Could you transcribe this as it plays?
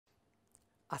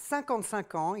À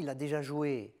 55 ans, il a déjà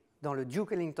joué dans le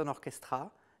Duke Ellington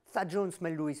Orchestra, Thad Jones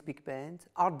Mel Lewis Big Band,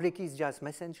 Art Blakey's Jazz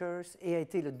Messengers et a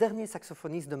été le dernier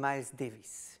saxophoniste de Miles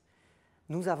Davis.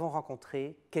 Nous avons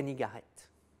rencontré Kenny Garrett.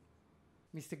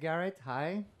 Mr. Garrett,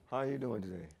 hi. How are you doing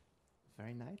today?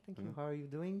 Very nice, thank you. How are you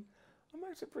doing? I'm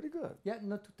actually pretty good. Yeah,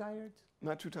 not too tired?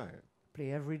 Not too tired.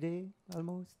 Play every day,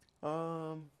 almost?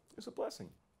 It's a blessing.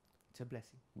 It's a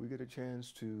blessing. We get a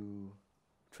chance to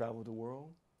travel the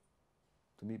world,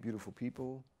 to meet beautiful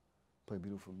people, play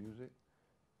beautiful music,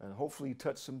 and hopefully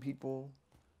touch some people.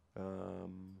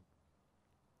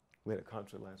 We had a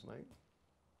concert last night,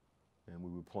 and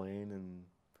we were playing, and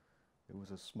it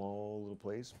was a small little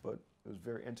place, but it was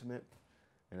very intimate,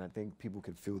 and I think people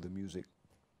could feel the music,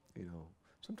 you know.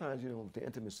 Sometimes, you know, with the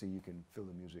intimacy, you can feel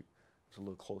the music. It's a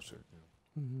little closer. You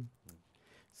know. Mm-hmm.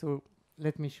 So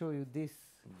let me show you this.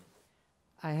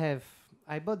 I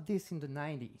bought this in the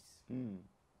 90s.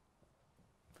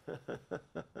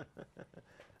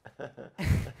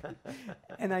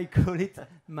 And I call it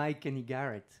my Kenny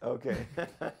Garrett. Okay.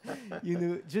 You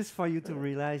know, just for you to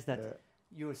realize that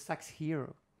you're a sax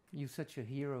hero. You're such a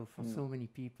hero for so many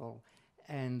people.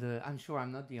 And I'm sure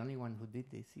I'm not the only one who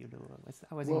did this, you know.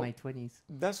 I was in my 20s.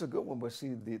 That's a good one, but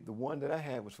see, the one that I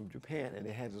had was from Japan, and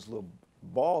it had this little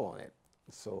ball on it.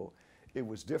 So it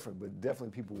was different, but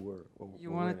definitely people were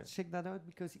You want to check that out?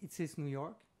 Because it says New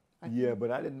York. Yeah,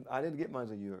 but I didn't get mine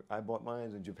in Europe. I bought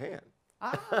mine in Japan.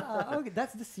 Ah, okay,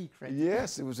 that's the secret.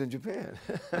 Yes, it was in Japan.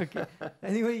 Okay.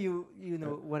 Anyway, you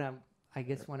know what I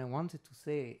guess what I wanted to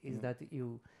say is that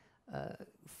you,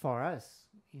 for us,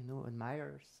 you know,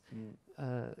 admirers,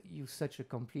 you're such a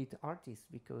complete artist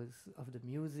because of the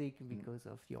music, because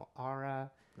of your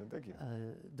aura. Thank you.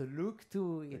 The look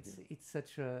too. It's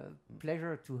such a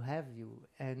pleasure to have you,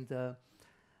 and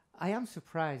I am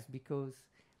surprised because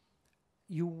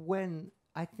you went,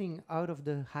 I think, out of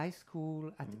the high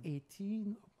school at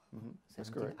 18. That's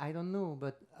correct. I don't know,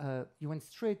 but you went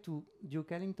straight to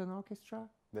Duke Ellington Orchestra.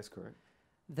 That's correct.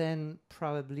 Then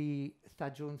probably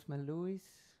Thad Jones Mel Lewis,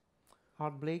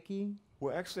 Art Blakey.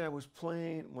 Well, actually, I was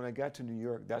playing when I got to New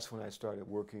York. That's when I started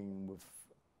working with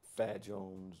Thad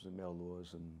Jones and Mel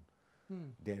Lewis and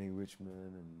Danny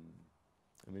Richmond, and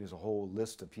I mean, there's a whole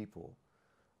list of people.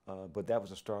 But that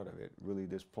was the start of it. Really,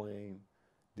 just playing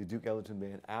the Duke Ellington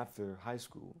Band after high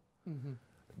school.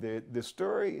 The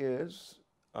story is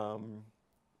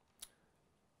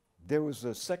there was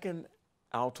a second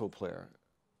alto player,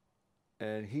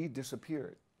 and he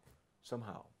disappeared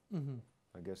somehow.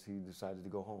 I guess he decided to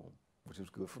go home, which was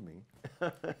good for me.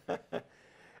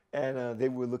 And they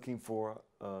were looking for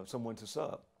someone to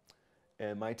sub.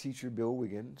 And my teacher, Bill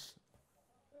Wiggins,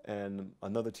 and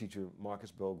another teacher,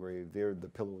 Marcus Belgrave, they're the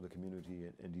pillar of the community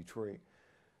in Detroit.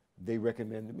 They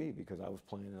recommended me because I was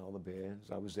playing in all the bands.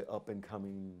 I was the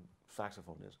up-and-coming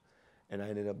saxophonist. And I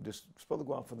ended up just supposed to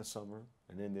go out for the summer,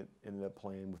 and then ended up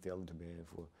playing with the Ellington Band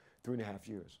for 3.5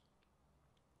 years.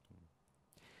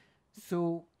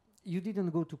 So you didn't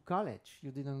go to college.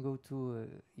 You didn't go to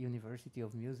University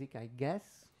of Music, I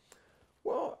guess.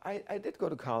 Well, I did go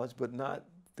to college, but not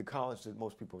the college that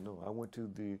most people know. I went to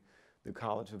the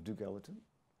College of Duke Ellington,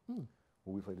 where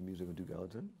we played the music of Duke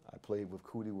Ellington. I played with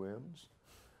Cootie Williams.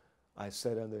 I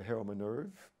sat under Harold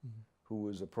Minerve, who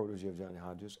was a protege of Johnny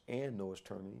Hodges, and Noah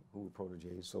Turney, who were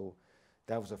proteges. So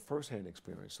that was a first-hand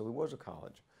experience. So it was a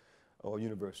college or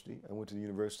university. I went to the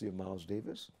University of Miles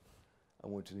Davis. I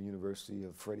went to the University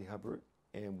of Freddie Hubbard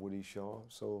and Woody Shaw.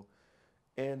 So,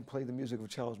 and played the music of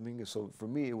Charles Mingus. So for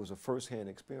me, it was a first-hand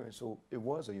experience. So it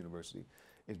was a university.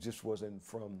 It just wasn't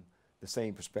from the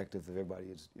same perspective that everybody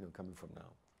is, you know, coming from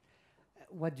now.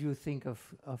 What do you think of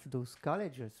those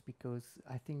colleges? Because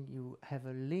I think you have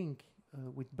a link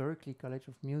with Berklee College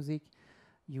of Music.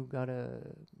 You got a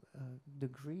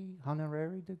degree,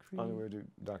 honorary degree? Honorary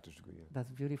doctor's degree, yeah. That's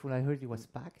beautiful. I heard it was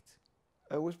packed.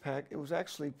 It was packed. It was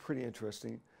actually pretty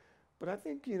interesting. But I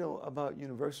think, you know, about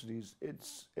universities,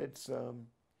 it's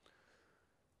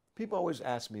people always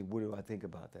ask me, what do I think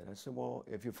about that? I said, well,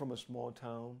 if you're from a small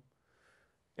town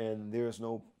and there's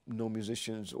no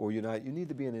musicians, or you need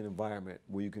to be in an environment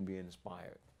where you can be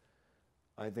inspired.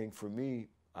 I think for me,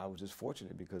 I was just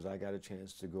fortunate because I got a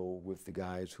chance to go with the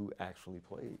guys who actually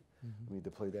played. I mean, to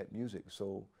play that music.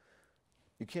 So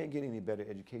you can't get any better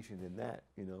education than that.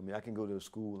 You know, I mean, I can go to a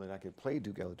school and I can play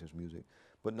Duke Ellington's music,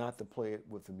 but not to play it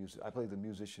with the music. I play the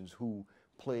musicians who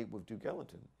played with Duke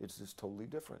Ellington. It's just totally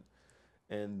different.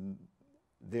 And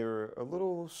they're a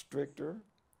little stricter,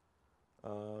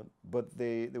 but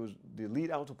there was the lead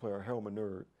alto player, Harold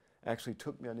Minerve, actually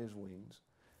took me under his wings,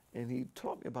 and he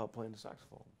taught me about playing the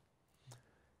saxophone.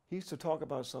 He used to talk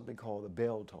about something called the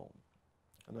bell tone.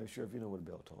 I'm not sure if you know what a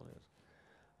bell tone is.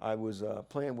 I was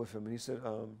playing with him, and he said,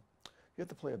 "You have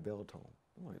to play a bell tone."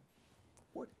 I'm like,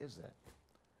 "What is that?"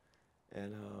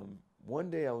 And one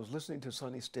day I was listening to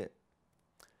Sonny Stitt,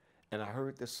 and I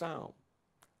heard the sound.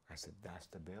 I said, "That's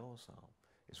the bell sound.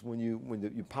 It's when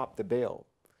you pop the bell,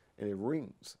 and it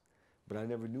rings." But I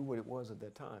never knew what it was at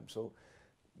that time. So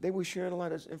they were sharing a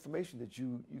lot of information that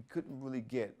you couldn't really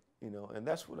get, you know. And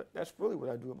that's really what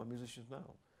I do with my musicians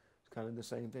now. It's kind of the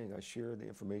same thing. I share the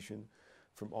information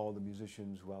from all the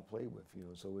musicians who I play with, you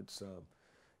know. So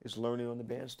it's learning on the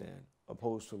bandstand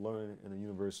opposed to learning in a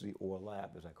university or a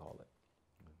lab, as I call it.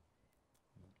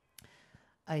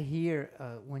 I hear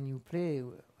when you play,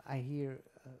 I hear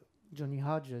Johnny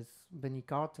Hodges, Benny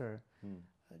Carter,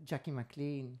 Jackie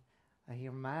McLean. I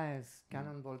hear Miles,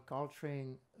 Cannonball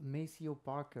Coltrane, Maceo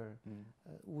Parker.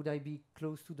 Would I be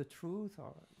close to the truth,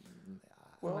 or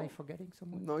am I forgetting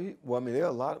someone? No, well, I mean, there are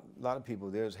a lot of people.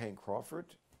 There's Hank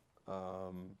Crawford.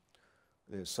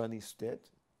 There's Sonny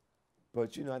Stitt.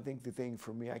 But, you know, I think the thing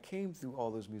for me, I came through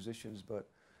all those musicians, but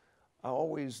I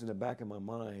always, in the back of my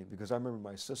mind, because I remember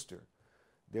my sister,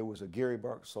 there was a Gary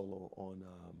Bark solo on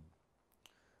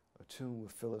a tune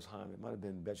with Phyllis Hyman. It might have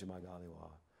been Beja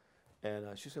Magaliwa.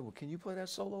 And she said, "Well, can you play that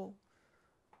solo?"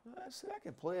 I said, "I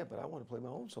can play it, but I want to play my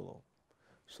own solo."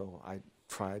 So I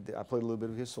tried. I played a little bit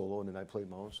of his solo, and then I played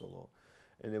my own solo.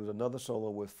 And there was another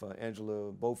solo with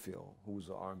Angela Bofield, who was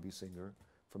an R&B singer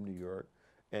from New York.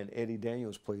 And Eddie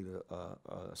Daniels played a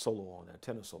solo on that,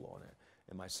 tenor solo on that.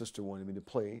 And my sister wanted me to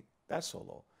play that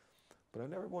solo. But I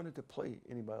never wanted to play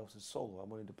anybody else's solo. I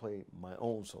wanted to play my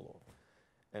own solo.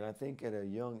 And I think at a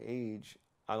young age,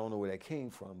 I don't know where that came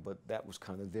from, but that was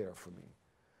kind of there for me,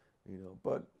 you know.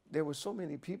 But there were so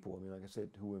many people, I mean, like I said,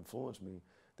 who influenced me.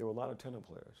 There were a lot of tenor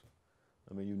players.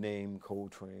 I mean, you name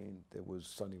Coltrane, there was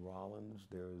Sonny Rollins,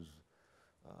 there's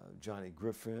Johnny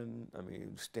Griffin, I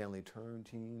mean, Stanley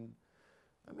Turrentine.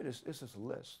 I mean, it's just a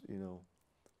list, you know,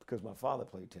 because my father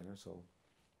played tenor, so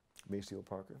Maceo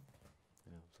Parker,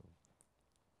 you know, so.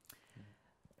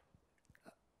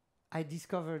 I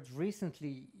discovered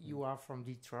recently you are from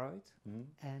Detroit,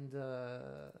 and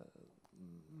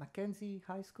Mackenzie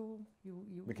High School.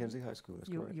 Mackenzie High School, that's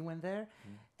correct. You went there,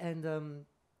 and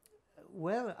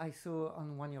well, I saw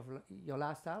on one of your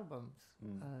last albums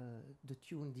the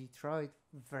tune Detroit,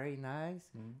 very nice.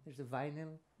 There's a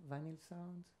vinyl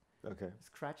sound,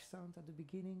 scratch sound at the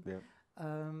beginning,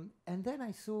 and then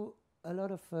I saw a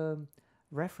lot of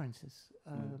references.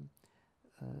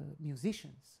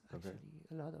 Musicians, actually.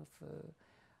 A lot of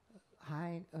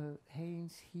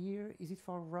Haynes here. Is it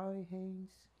for Roy Haynes?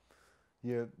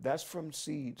 Yeah, that's from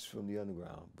Seeds from the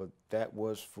Underground, but that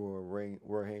was for Roy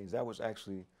Haynes. That was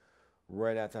actually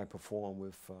right after I performed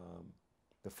with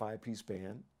the 5-piece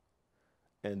band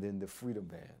and then the Freedom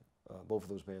Band. Both of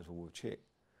those bands were with Chick.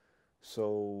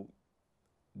 So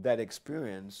that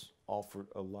experience offered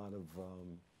a lot of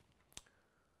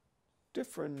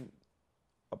different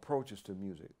approaches to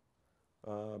music.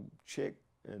 Chick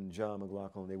and John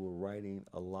McLaughlin, they were writing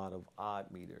a lot of odd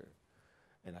meter,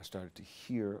 and I started to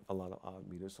hear a lot of odd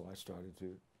meter, so I started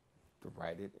to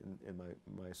write it in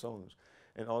my songs.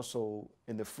 And also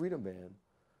in the Freedom Band,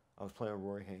 I was playing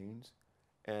Roy Haynes,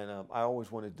 and I always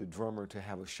wanted the drummer to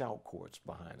have a shout chords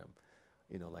behind him,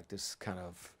 you know, like this kind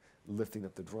of lifting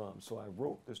up the drum. So I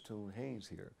wrote this tune, Haynes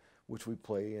Here, which we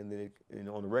play, and then you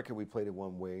know, on the record we played it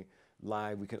one way.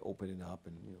 Live, we can open it up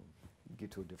and, you know,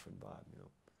 get to a different vibe, you know.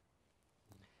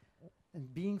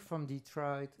 And being from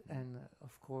Detroit, and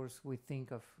of course we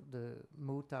think of the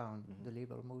Motown, the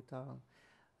label Motown,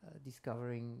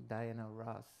 discovering Diana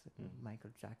Ross,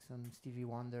 Michael Jackson, Stevie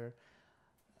Wonder.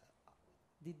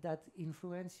 Did that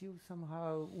influence you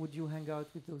somehow? Would you hang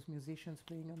out with those musicians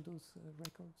playing on those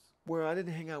records? Well, I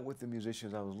didn't hang out with the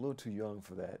musicians. I was a little too young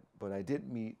for that. But I did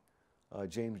meet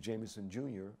James Jamerson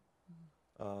Jr.,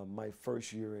 my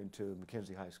first year into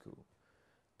Mackenzie High School,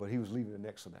 but he was leaving the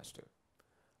next semester.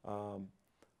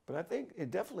 But I think it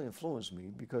definitely influenced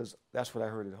me because that's what I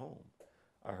heard at home.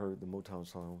 I heard the Motown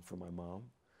song from my mom.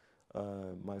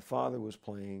 My father was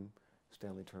playing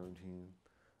Stanley Turrentine,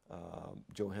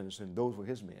 Joe Henderson. Those were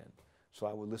his men. So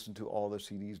I would listen to all the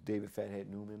CDs, David Fathead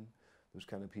Newman, those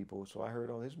kind of people. So I heard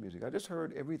all his music. I just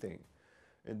heard everything.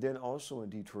 And then also in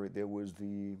Detroit, there was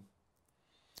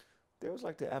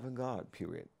like the avant-garde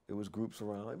period. There was groups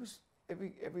around. It was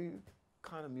every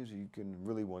kind of music you can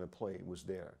really want to play was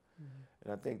there.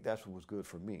 And I think that's what was good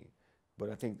for me. But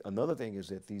I think another thing is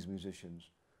that these musicians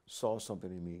saw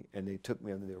something in me and they took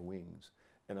me under their wings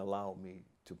and allowed me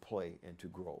to play and to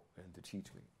grow and to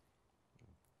teach me.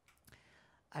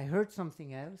 I heard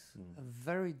something else,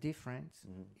 very different,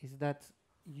 is that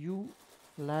you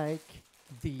like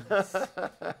these.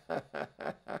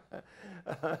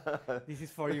 This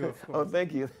is for you, of course. Oh,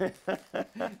 thank you.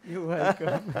 You're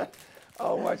welcome.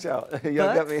 Oh, watch out.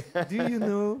 Y'all got me. Do you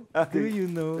know? Do you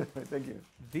know? Thank you.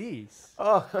 These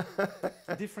Oh,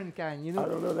 different kind. You I know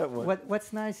don't know that one.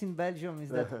 what's nice in Belgium is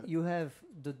that you have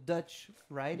the Dutch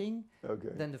writing, Okay.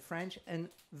 then the French, and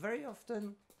very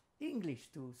often English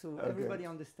too. So Okay. everybody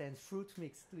understands fruit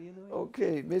mix. Do you know it?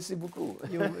 Okay, merci beaucoup.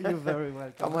 You're very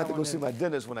welcome. I'm going to have to go see my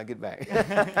dentist when I get back.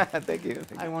 Thank you.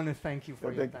 Thank I you. want to thank you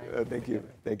for your Thank, time. thank you.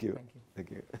 Thank you. Thank you. Thank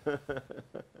you.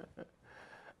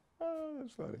 Oh,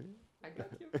 that's funny. I got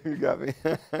you. You got me.